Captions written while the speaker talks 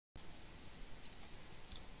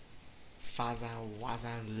Hive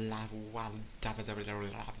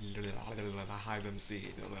MC,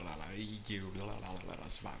 EU,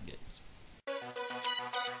 survive games.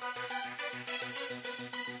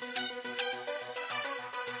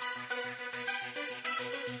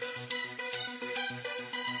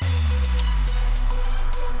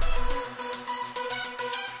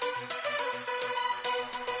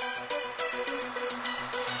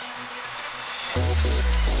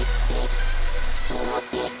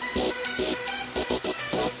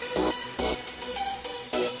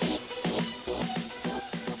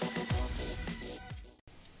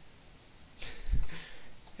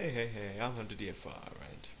 Hey, I'm Hunter DFR,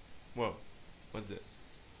 right? Whoa, what's this?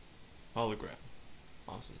 Hologram.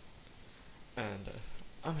 Awesome. And,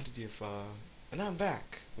 I'm Hunter DFR, and I'm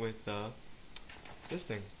back with, this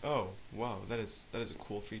thing. Oh, wow, that is a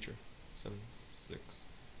cool feature. 7, 6.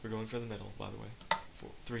 We're going for the middle, by the way. 4,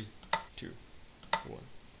 3, 2, 1.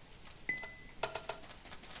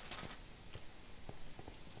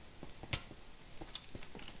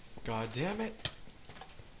 God damn it!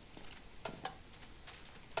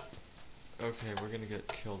 Okay, we're gonna get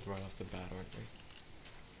killed right off the bat, aren't we?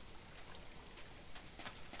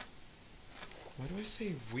 Why do I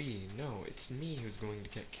say we? No, it's me who's going to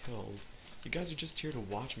get killed. You guys are just here to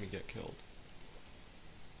watch me get killed.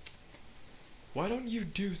 Why don't you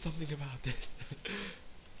do something about this?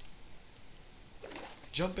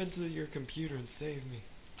 Jump into your computer and save me.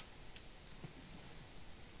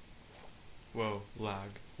 Whoa, lag,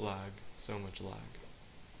 so much lag.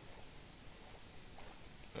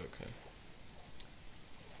 Okay.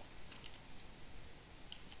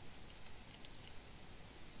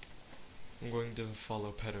 I'm going to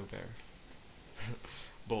follow Pedo Bear.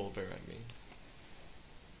 Bull Bear, I mean.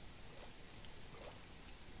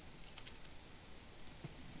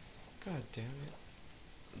 God damn it.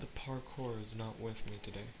 The parkour is not with me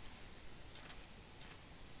today.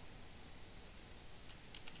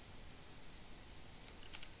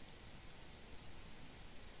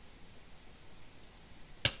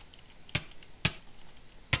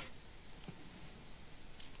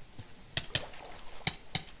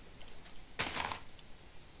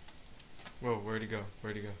 Whoa, where'd he go?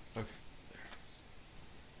 Okay, there it is.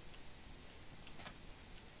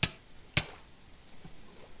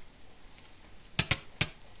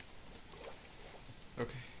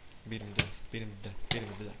 Okay, beat him to death.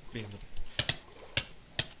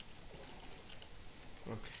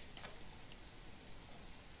 Okay.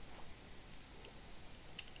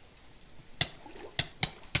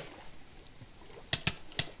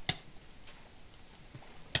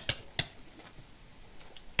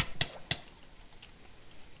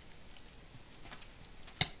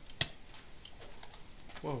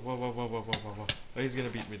 Whoa. Oh, he's gonna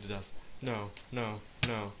beat me to death. No.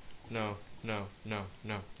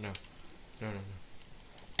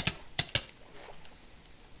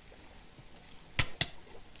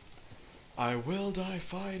 I will die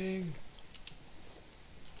fighting!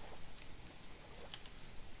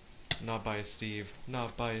 Not by a Steve.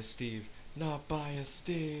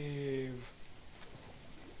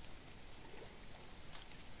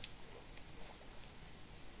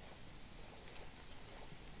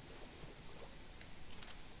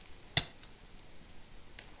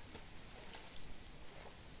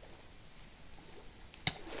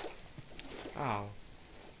 Ow.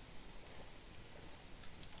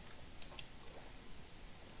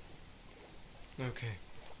 Okay.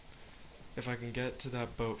 If I can get to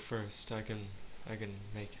that boat first, I can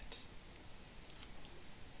make it.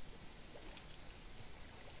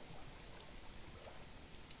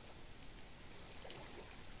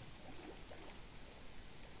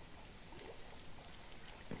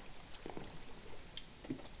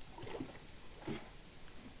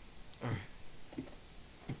 Alright.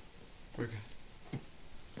 We're good.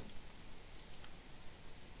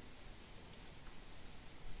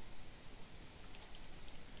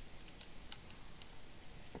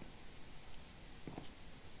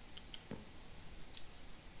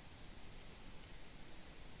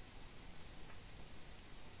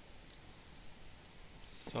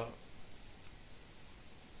 So,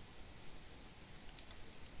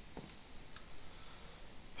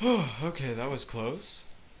 okay, that was close.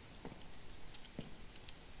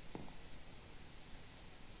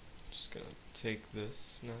 Just gonna take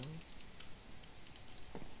this now.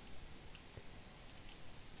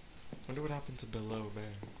 Wonder what happened to below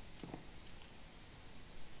there.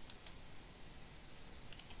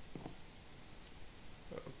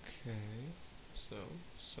 Okay, so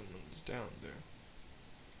someone's down there.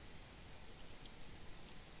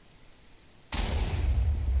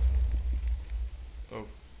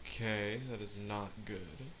 Okay, that is not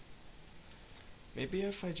good. Maybe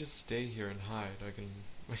if I just stay here and hide, I can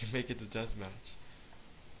make it to deathmatch.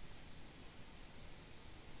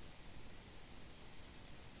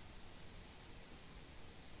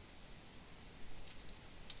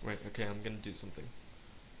 Wait, okay, I'm gonna do something.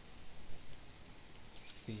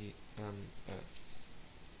 CMS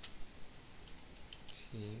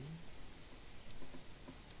team.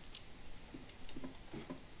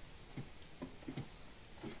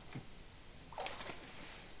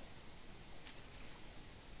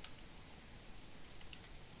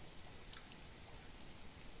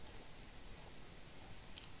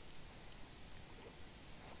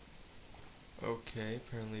 Okay,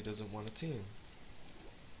 apparently doesn't want a team.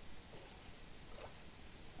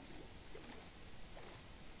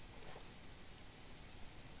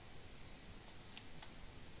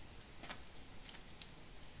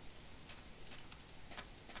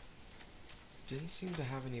 Didn't seem to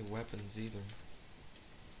have any weapons either.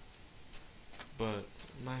 But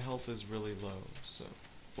my health is really low, so...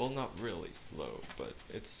 Well, not really low, but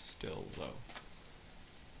it's still low.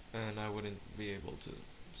 And I wouldn't be able to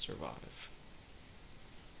survive.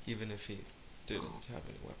 Even if he didn't have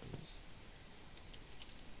any weapons.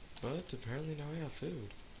 But apparently now I have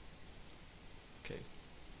food. Okay.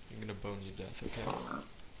 I'm gonna bone you to death, okay?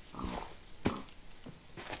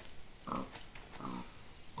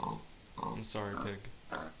 I'm sorry, pig.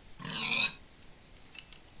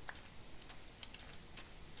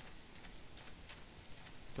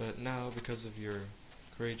 But now, because of your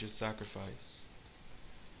courageous sacrifice,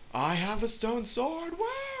 I have a stone sword!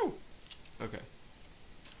 Wow! Okay.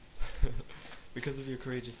 Because of your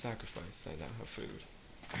courageous sacrifice, I now have food.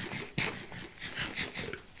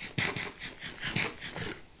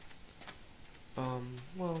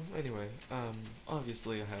 Well, anyway,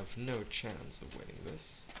 obviously I have no chance of winning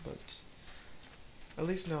this, but at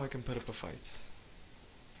least now I can put up a fight.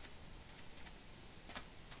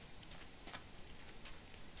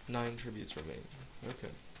 Nine tributes remain.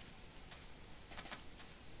 Okay.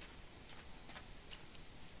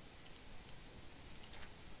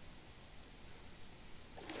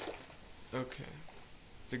 Okay.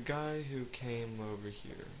 The guy who came over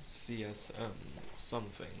here, CSM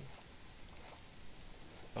something,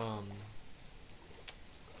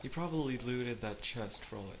 he probably looted that chest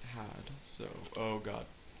for all it had, so, oh god.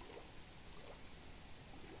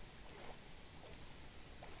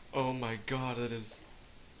 Oh my god, that is...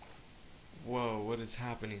 Whoa, what is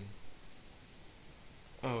happening?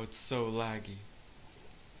 Oh, it's so laggy.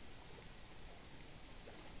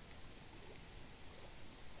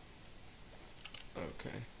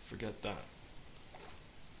 Okay, forget that.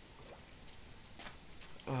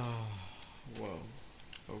 Whoa.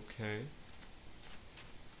 Okay.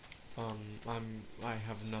 I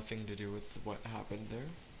have nothing to do with what happened there.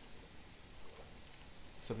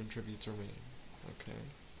 7 tributes remain. Okay.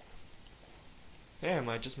 Hey, I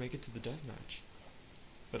might just make it to the deathmatch.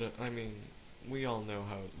 But, I mean, we all know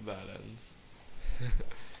how that ends.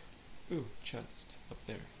 Ooh, chest. Up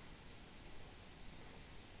there.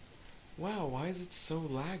 Wow, why is it so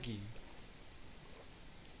laggy?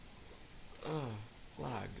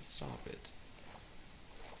 Lag, stop it.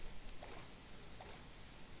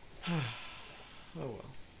 Oh well.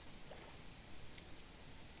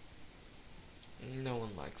 No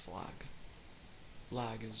one likes lag.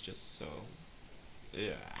 Lag is just so...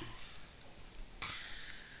 yeah.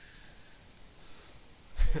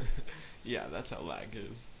 Yeah, that's how lag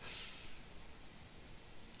is.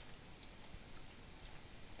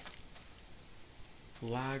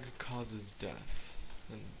 Lag causes death,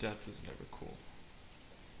 and death is never cool.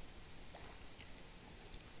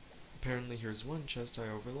 Apparently here's one chest I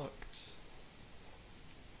overlooked.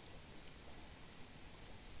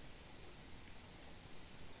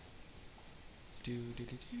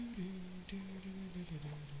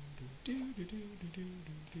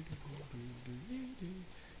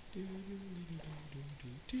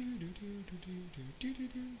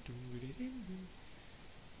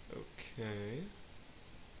 Okay.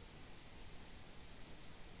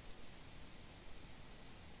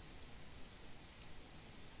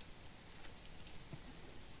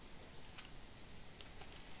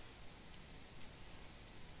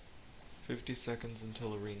 "50 seconds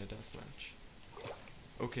until arena deathmatch."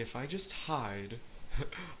 Okay, if I just hide,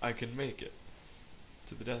 I can make it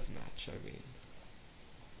to the deathmatch, I mean.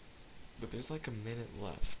 But there's like a minute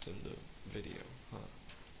left in the video, huh?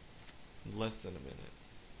 Less than a minute.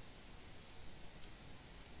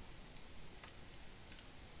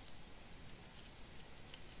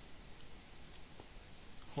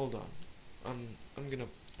 Hold on. I'm gonna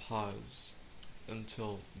pause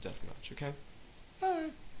until deathmatch, okay?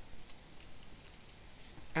 Hi.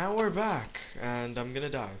 And we're back, and I'm gonna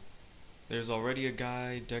die. There's already a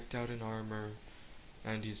guy decked out in armor,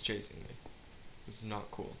 and he's chasing me. This is not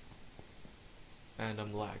cool. And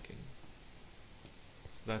I'm lagging.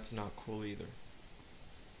 So that's not cool either.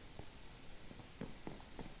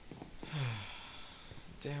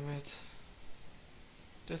 Damn it.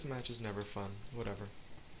 Deathmatch is never fun. Whatever.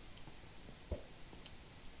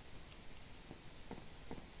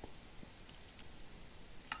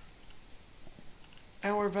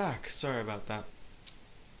 And we're back. Sorry about that.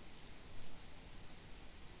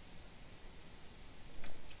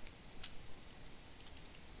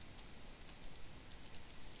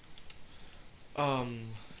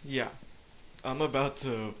 Yeah. I'm about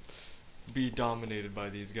to be dominated by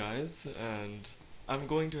these guys, and I'm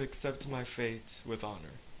going to accept my fate with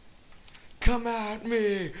honor. Come at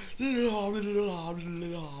me!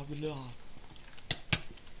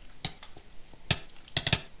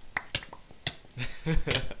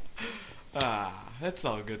 That's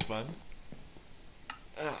all good fun.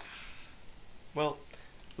 Well,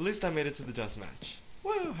 at least I made it to the death match.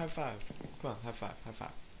 Woo! High five. Come on, high five, high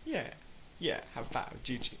five. Yeah. Yeah, high five.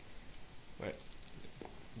 GG. Wait.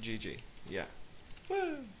 GG. Yeah.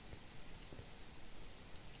 Woo!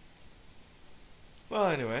 Well,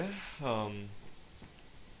 anyway,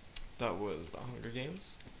 that was the Hunger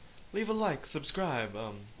Games. Leave a like, subscribe,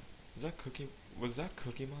 was that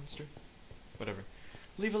Cookie Monster? Whatever.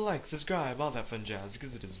 Leave a like, subscribe, all that fun jazz,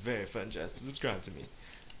 because it is very fun jazz to subscribe to me.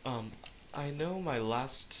 I know my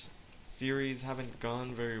last series haven't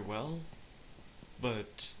gone very well,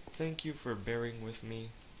 but thank you for bearing with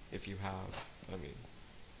me, if you have. I mean,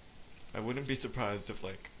 I wouldn't be surprised if,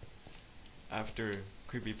 like, after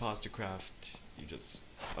Creepypasta Craft, you just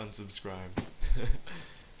unsubscribe.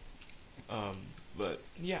 But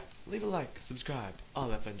yeah, leave a like, subscribe, all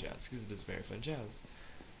that fun jazz, because it is very fun jazz.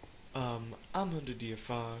 I'm Hunter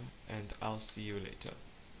DFR, and I'll see you later.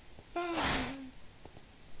 Bye!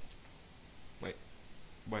 Wait,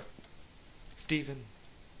 what? Steven!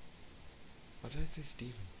 Why did I say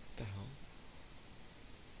Steven? What the hell?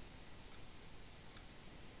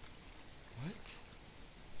 What?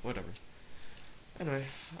 Whatever. Anyway,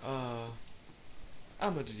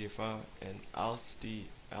 I'm Hunter DFR, and I'll see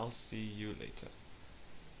you later.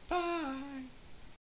 Bye!